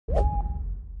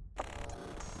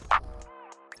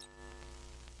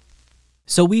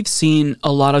So we've seen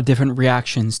a lot of different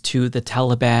reactions to the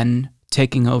Taliban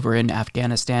taking over in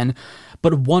Afghanistan,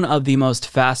 but one of the most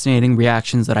fascinating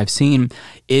reactions that I've seen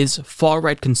is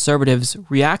far-right conservatives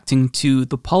reacting to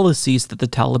the policies that the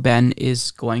Taliban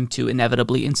is going to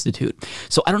inevitably institute.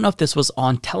 So I don't know if this was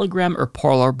on Telegram or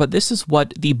Parler, but this is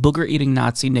what the booger-eating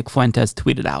Nazi Nick Fuentes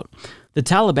tweeted out. The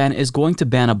Taliban is going to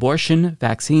ban abortion,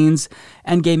 vaccines,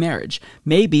 and gay marriage.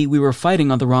 Maybe we were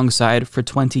fighting on the wrong side for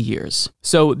 20 years.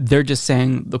 So they're just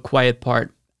saying the quiet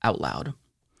part out loud.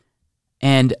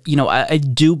 And, I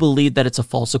do believe that it's a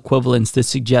false equivalence to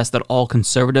suggest that all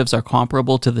conservatives are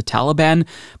comparable to the Taliban.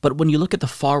 But when you look at the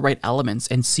far-right elements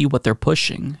and see what they're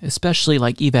pushing, especially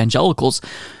like evangelicals,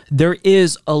 there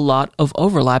is a lot of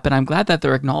overlap. And I'm glad that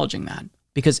they're acknowledging that,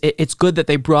 because it's good that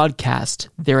they broadcast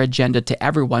their agenda to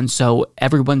everyone so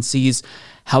everyone sees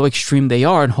how extreme they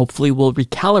are and hopefully will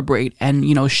recalibrate and,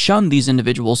 shun these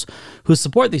individuals who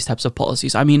support these types of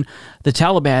policies. I mean, the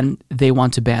Taliban, they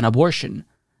want to ban abortion,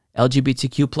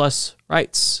 LGBTQ plus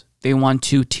rights. They want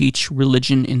to teach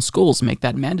religion in schools, make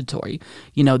that mandatory.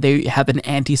 They have an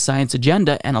anti-science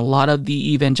agenda, and a lot of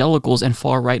the evangelicals and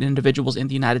far-right individuals in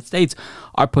the United States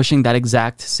are pushing that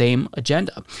exact same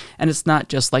agenda. And it's not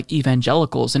just like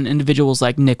evangelicals and individuals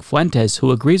like Nick Fuentes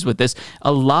who agrees with this.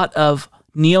 A lot of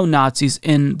neo-Nazis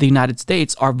in the United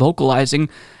States are vocalizing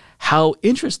how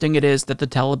interesting it is that the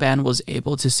Taliban was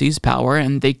able to seize power,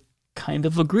 and they kind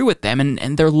of agree with them.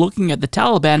 And they're looking at the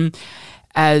Taliban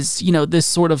as, this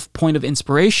sort of point of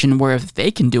inspiration where if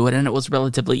they can do it and it was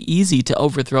relatively easy to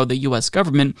overthrow the U.S.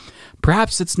 government,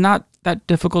 perhaps it's not that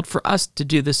difficult for us to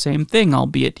do the same thing,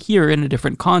 albeit here in a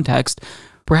different context,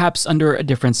 perhaps under a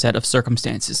different set of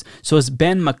circumstances. So as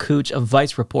Ben Makouch of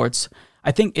Vice reports,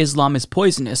 I think Islam is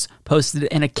poisonous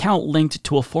posted an account linked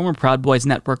to a former Proud Boys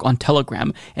network on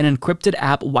Telegram, an encrypted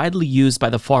app widely used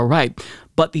by the far right.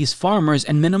 But these farmers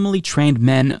and minimally trained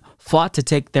men fought to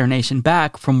take their nation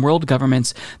back from world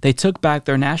governments. They took back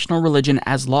their national religion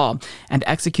as law and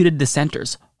executed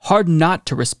dissenters. Hard not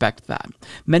to respect that.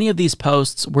 Many of these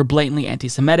posts were blatantly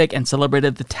anti-Semitic and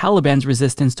celebrated the Taliban's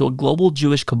resistance to a global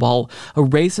Jewish cabal, a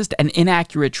racist and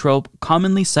inaccurate trope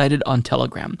commonly cited on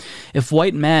Telegram. If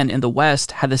white men in the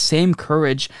West had the same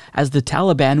courage as the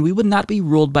Taliban, we would not be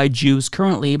ruled by Jews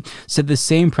currently, said the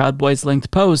same Proud Boys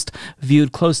linked post,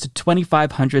 viewed close to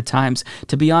 2,500 times.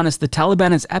 To be honest, the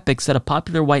Taliban is epic, said a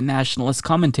popular white nationalist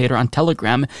commentator on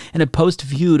Telegram in a post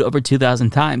viewed over 2,000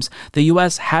 times. The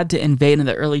U.S. had to invade in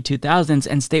the early 2000s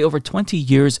and stay over 20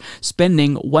 years,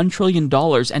 spending $1 trillion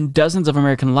and dozens of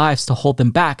American lives to hold them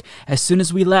back. As soon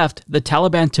as we left, the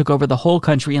Taliban took over the whole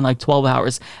country in like 12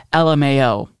 hours.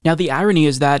 LMAO. Now, the irony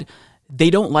is that they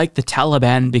don't like the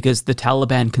Taliban because the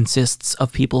Taliban consists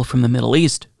of people from the Middle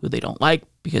East who they don't like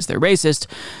because they're racist.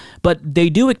 But they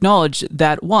do acknowledge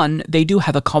that, one, they do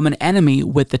have a common enemy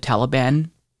with the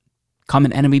Taliban,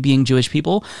 common enemy being Jewish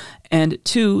people, and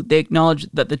two, they acknowledge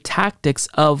that the tactics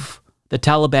of the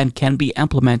Taliban can be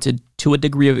implemented to a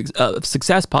degree of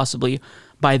success, possibly,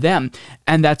 by them.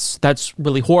 And that's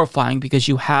really horrifying because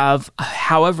you have,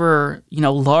 however,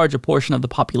 large a portion of the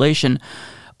population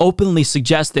openly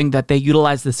suggesting that they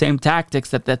utilize the same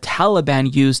tactics that the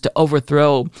Taliban used to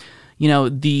overthrow,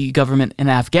 the government in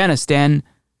Afghanistan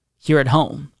here at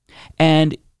home.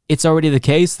 And it's already the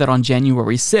case that on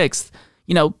January 6th,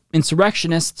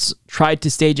 insurrectionists tried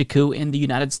to stage a coup in the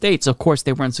United States. Of course,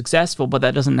 they weren't successful, but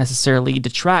that doesn't necessarily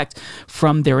detract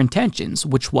from their intentions,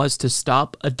 which was to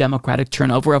stop a democratic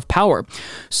turnover of power.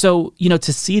 So,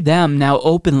 to see them now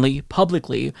openly,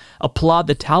 publicly applaud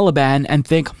the Taliban and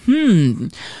think,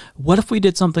 what if we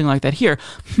did something like that here?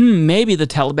 Maybe the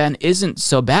Taliban isn't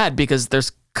so bad because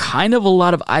there's kind of a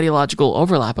lot of ideological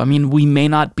overlap. I mean, we may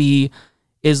not be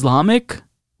Islamic,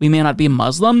 we may not be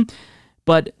Muslim,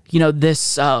 but,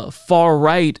 this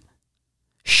far-right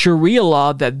Sharia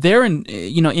law that they're,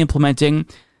 implementing,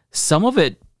 some of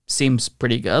it seems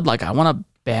pretty good. Like, I want to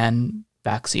ban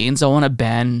vaccines. I want to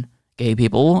ban gay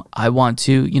people. I want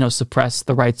to, suppress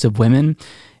the rights of women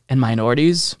and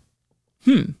minorities.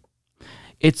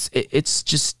 It's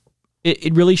just,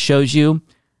 it really shows you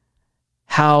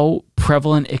how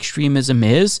prevalent extremism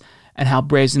is and how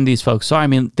brazen these folks are. I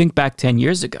mean, think back 10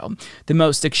 years ago. The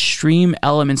most extreme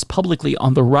elements publicly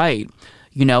on the right,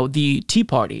 the Tea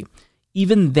Party,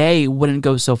 even they wouldn't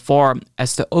go so far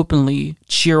as to openly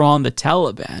cheer on the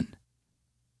Taliban,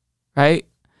 right?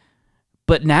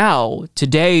 But now,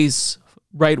 today's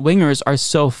right-wingers are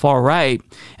so far right,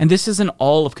 and this isn't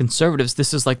all of conservatives,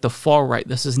 this is like the far right,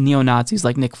 this is neo-Nazis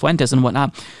like Nick Fuentes and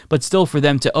whatnot, but still for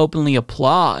them to openly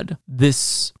applaud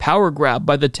this power grab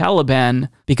by the Taliban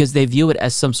because they view it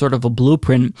as some sort of a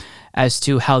blueprint as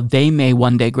to how they may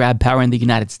one day grab power in the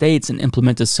United States and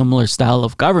implement a similar style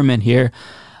of government here,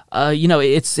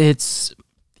 it's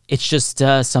just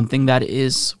something that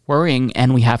is worrying,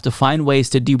 and we have to find ways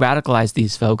to de-radicalize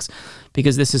these folks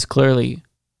because this is clearly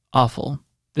awful.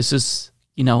 This is,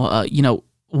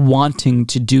 wanting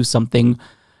to do something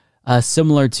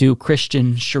similar to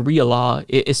Christian Sharia law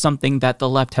is something that the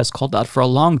left has called out for a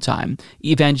long time.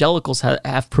 Evangelicals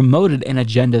have promoted an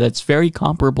agenda that's very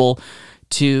comparable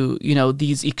to,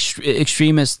 these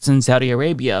extremists in Saudi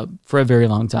Arabia for a very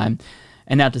long time.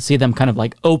 And now to see them kind of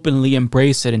like openly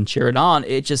embrace it and cheer it on,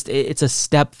 it's a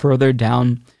step further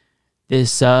down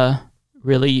this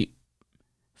really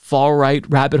far-right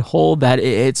rabbit hole that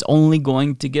it's only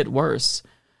going to get worse.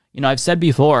 I've said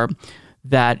before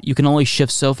that you can only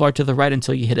shift so far to the right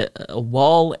until you hit a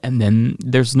wall, and then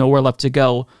there's nowhere left to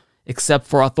go except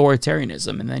for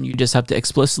authoritarianism, and then you just have to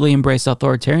explicitly embrace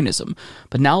authoritarianism.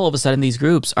 But now all of a sudden these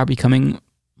groups are becoming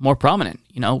more prominent.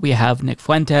 We have Nick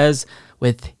Fuentes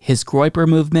with his Groyper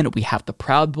movement, we have the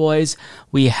Proud Boys,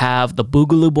 we have the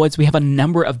Boogaloo Boys, we have a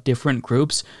number of different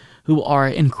groups who are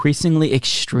increasingly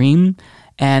extreme,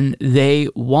 and they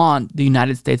want the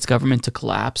United States government to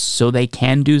collapse so they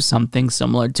can do something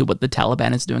similar to what the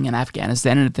Taliban is doing in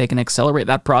Afghanistan. And if they can accelerate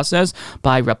that process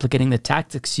by replicating the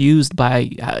tactics used by,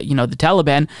 the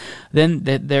Taliban, then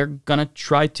they're going to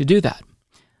try to do that.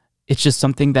 It's just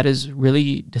something that is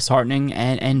really disheartening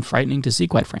and frightening to see,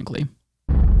 quite frankly.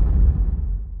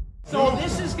 So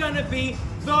this is going to be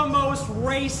the most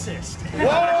racist.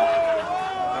 Whoa!